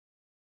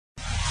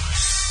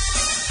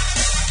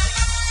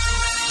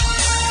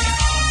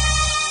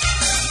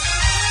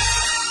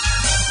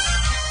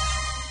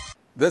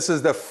This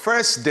is the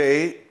first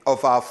day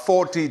of our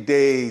 40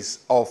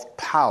 days of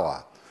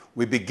power.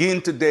 We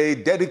begin today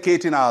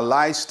dedicating our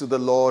lives to the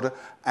Lord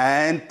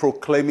and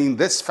proclaiming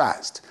this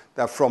fast,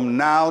 that from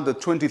now, the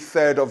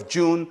 23rd of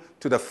June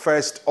to the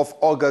 1st of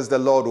August, the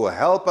Lord will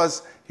help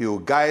us, He will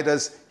guide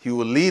us, He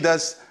will lead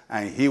us,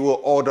 and He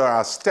will order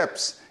our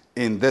steps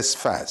in this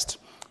fast.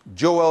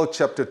 Joel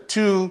chapter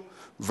 2,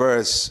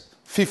 verse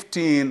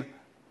 15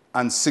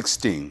 and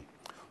 16.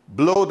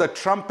 Blow the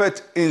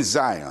trumpet in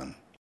Zion.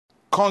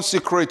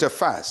 Consecrate a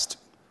fast.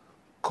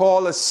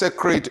 Call a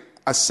sacred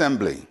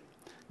assembly.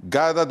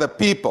 Gather the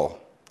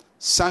people.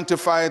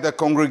 Sanctify the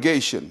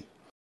congregation.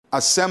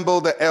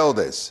 Assemble the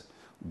elders.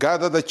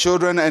 Gather the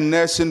children and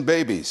nursing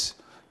babies.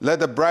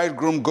 Let the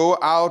bridegroom go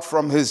out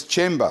from his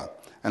chamber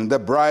and the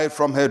bride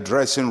from her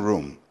dressing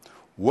room.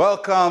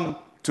 Welcome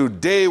to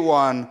day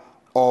one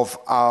of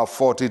our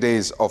 40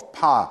 days of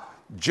power.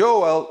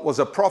 Joel was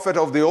a prophet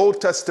of the Old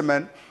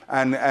Testament,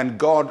 and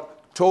God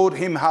told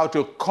him how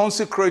to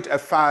consecrate a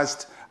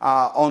fast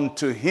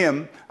unto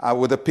him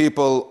with the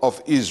people of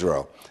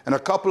Israel. And a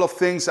couple of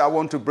things I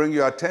want to bring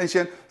your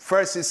attention.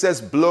 First, it says,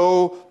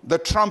 blow the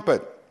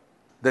trumpet.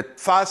 The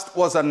fast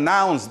was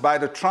announced by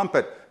the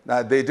trumpet.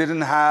 They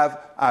didn't have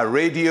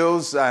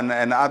radios and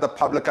other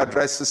public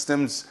address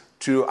systems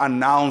to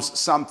announce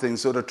something.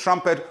 So the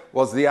trumpet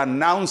was the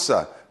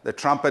announcer. The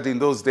trumpet in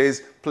those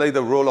days played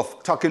the role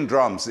of talking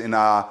drums in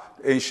our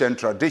ancient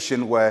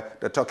tradition, where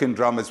the talking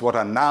drum is what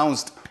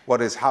announced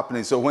what is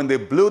happening. So when they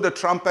blew the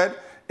trumpet,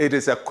 it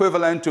is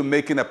equivalent to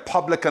making a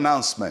public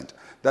announcement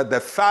that the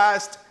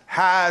fast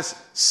has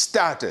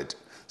started.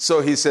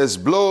 So he says,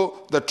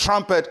 blow the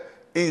trumpet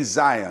in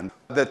Zion.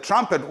 The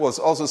trumpet was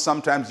also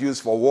sometimes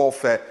used for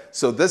warfare.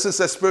 So this is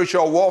a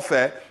spiritual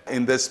warfare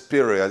in this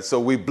period. So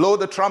we blow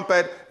the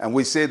trumpet and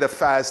we say the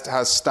fast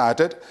has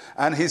started.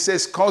 And he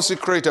says,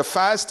 consecrate a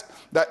fast.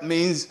 That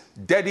means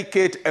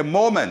dedicate a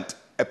moment,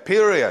 a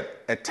period,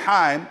 a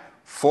time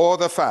for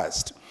the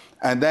fast.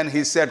 And then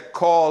he said,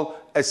 call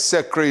a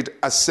sacred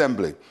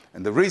assembly.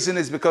 And the reason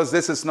is because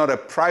this is not a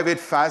private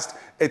fast,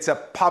 it's a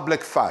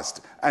public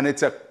fast, and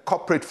it's a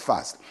corporate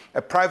fast.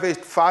 A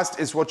private fast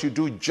is what you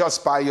do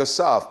just by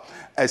yourself.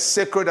 A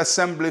sacred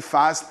assembly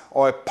fast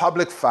or a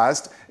public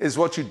fast is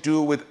what you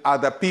do with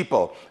other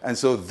people. And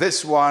so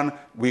this one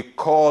we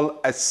call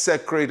a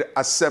sacred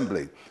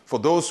assembly. For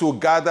those who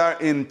gather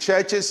in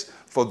churches,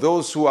 for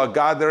those who are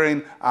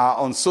gathering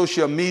on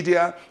social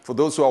media, for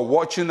those who are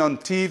watching on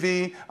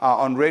TV,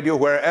 on radio,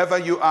 wherever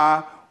you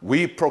are,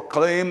 we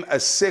proclaim a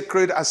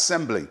sacred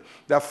assembly,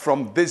 that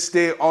from this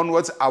day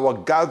onwards, our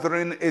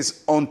gathering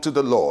is unto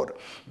the Lord,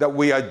 that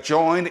we are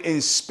joined in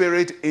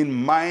spirit, in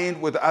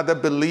mind with other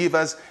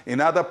believers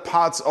in other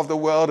parts of the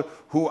world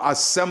who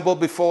assemble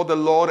before the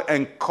Lord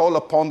and call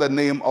upon the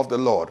name of the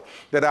Lord.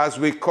 That as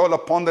we call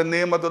upon the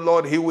name of the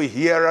Lord, He will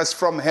hear us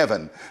from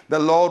heaven. The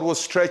Lord will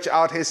stretch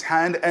out His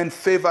hand and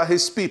favor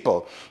His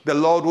people. The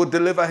Lord will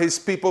deliver His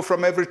people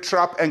from every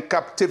trap and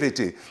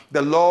captivity.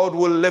 The Lord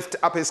will lift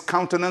up His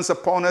countenance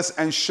upon us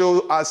and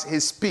show us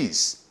His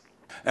peace.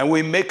 And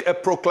we make a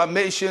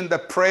proclamation, the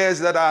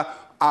prayers that are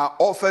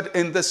offered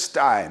in this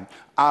time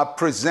are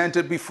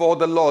presented before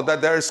the Lord,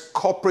 that there is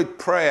corporate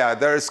prayer,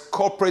 there is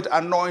corporate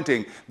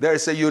anointing, there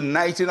is a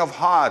uniting of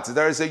hearts,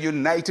 there is a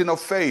uniting of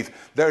faith,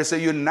 there is a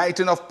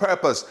uniting of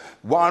purpose.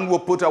 One will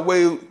put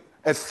away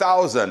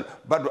 1,000,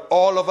 but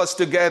all of us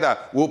together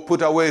will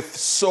put away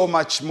so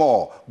much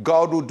more.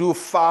 God will do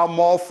far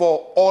more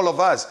for all of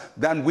us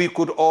than we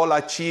could all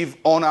achieve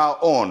on our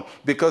own,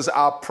 because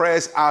our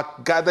prayers are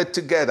gathered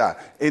together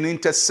in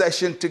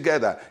intercession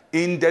together,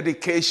 in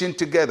dedication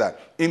together,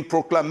 in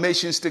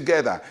proclamations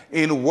together,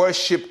 in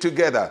worship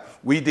together.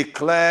 We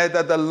declare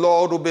that the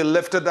Lord will be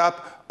lifted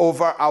up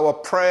over our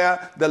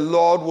prayer. The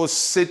Lord will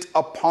sit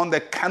upon the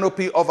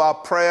canopy of our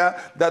prayer,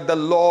 that the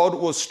Lord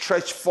will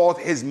stretch forth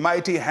His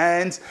mighty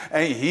hands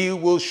and He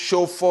will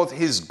show forth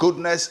His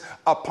goodness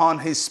upon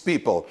His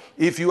people.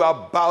 If you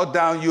are bowed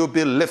down, you'll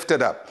be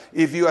lifted up.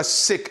 If you are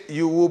sick,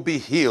 you will be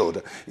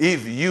healed.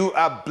 If you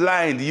are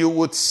blind, you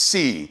would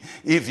see.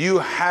 If you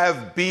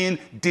have been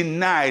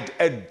denied,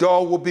 a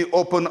door will be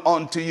opened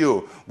unto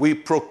you. We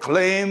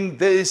proclaim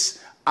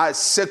this as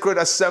sacred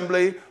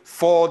assembly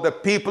for the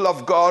people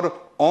of God,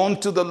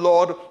 unto the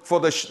Lord, for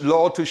the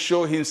Lord to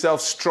show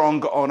Himself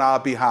strong on our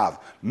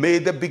behalf. May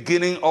the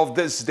beginning of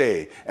this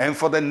day and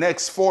for the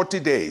next 40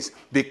 days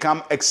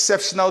become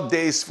exceptional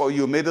days for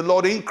you. May the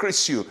Lord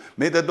increase you.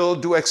 May the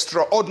Lord do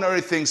extraordinary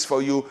things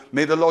for you.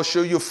 May the Lord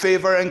show you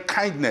favor and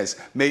kindness.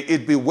 May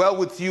it be well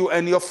with you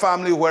and your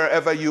family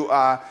wherever you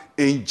are.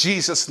 In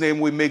Jesus' name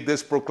we make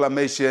this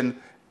proclamation.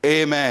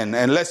 Amen.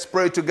 And let's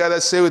pray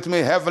together. Say with me,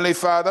 Heavenly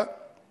Father,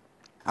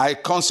 I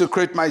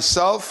consecrate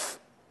myself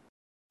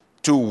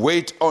to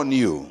wait on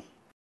you.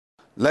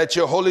 Let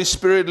your Holy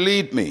Spirit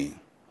lead me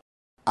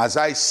as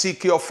I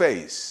seek your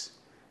face.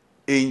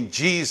 In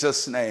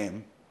Jesus'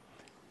 name,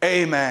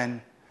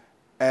 amen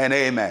and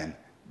amen.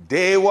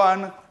 Day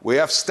one, we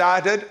have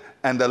started,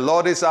 and the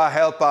Lord is our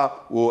helper,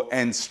 will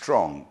end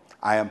strong.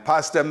 I am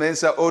Pastor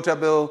Mensa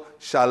Otabil.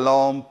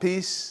 Shalom,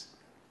 peace,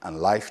 and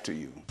life to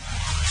you.